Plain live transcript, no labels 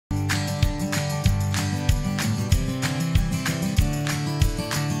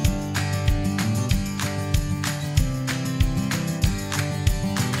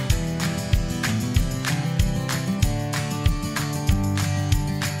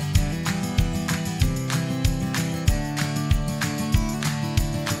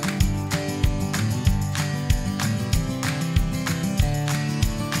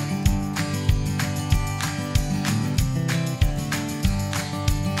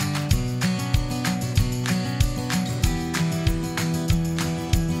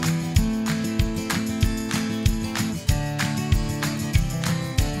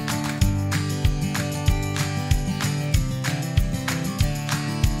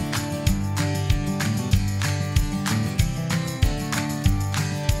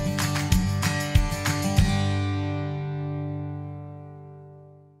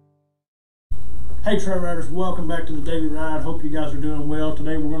Hey Trail Riders, welcome back to the Daily Ride. Hope you guys are doing well.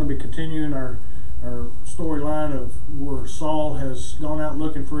 Today we're going to be continuing our storyline of where Saul has gone out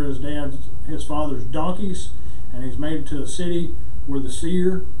looking for his father's donkeys, and he's made it to a city where the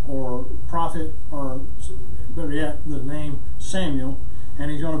seer or prophet, or better yet, the name Samuel, and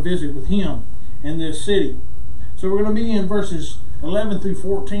he's going to visit with him in this city. So we're going to be in verses 11 through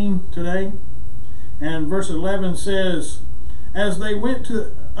 14 today, and verse 11 says, "As they went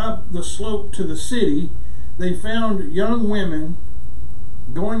up the slope to the city, they found young women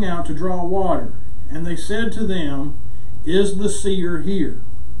going out to draw water. And they said to them, 'Is the seer here?'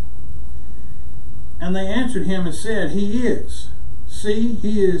 And they answered him and said, 'He is. See,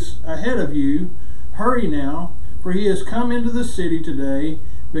 he is ahead of you. Hurry now, for he has come into the city today,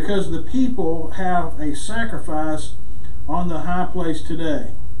 because the people have a sacrifice on the high place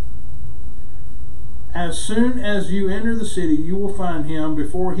today. As soon as you enter the city, you will find him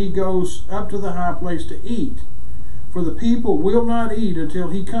before he goes up to the high place to eat. For the people will not eat until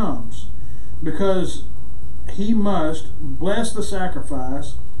he comes, because he must bless the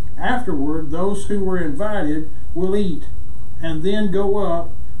sacrifice. Afterward, those who were invited will eat, and then go up,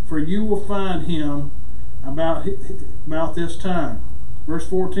 for you will find him about this time." Verse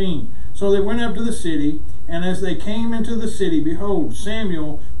 14, "So they went up to the city, and as they came into the city, behold,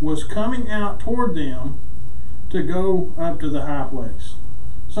 Samuel was coming out toward them to go up to the high place."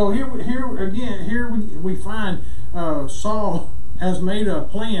 So here we find Saul has made a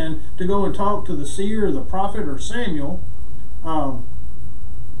plan to go and talk to the seer, the prophet, or Samuel,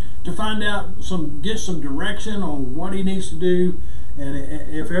 to find out get some direction on what he needs to do, and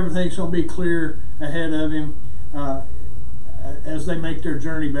if everything's going to be clear ahead of him as they make their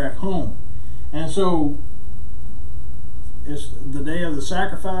journey back home. And so it's the day of the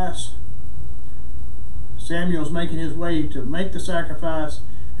sacrifice. Samuel's making his way to make the sacrifice,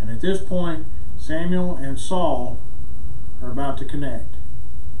 and at this point Samuel and Saul are about to connect.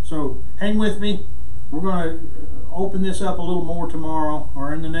 So hang with me. We're going to open this up a little more tomorrow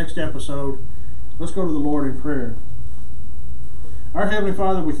or in the next episode. Let's go to the Lord in prayer. Our Heavenly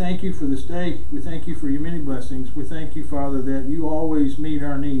Father, we thank you for this day. We thank you for your many blessings. We thank you, Father, that you always meet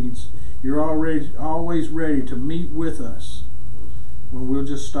our needs. You're always ready to meet with us when we'll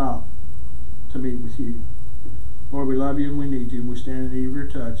just stop to meet with you. Lord, we love you and we need you, and we stand in need of your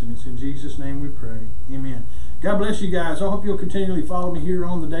touch, and it's in Jesus' name we pray. Amen. God bless you guys. I hope you'll continually follow me here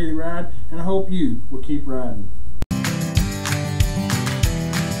on the Daily Ride, and I hope you will keep riding.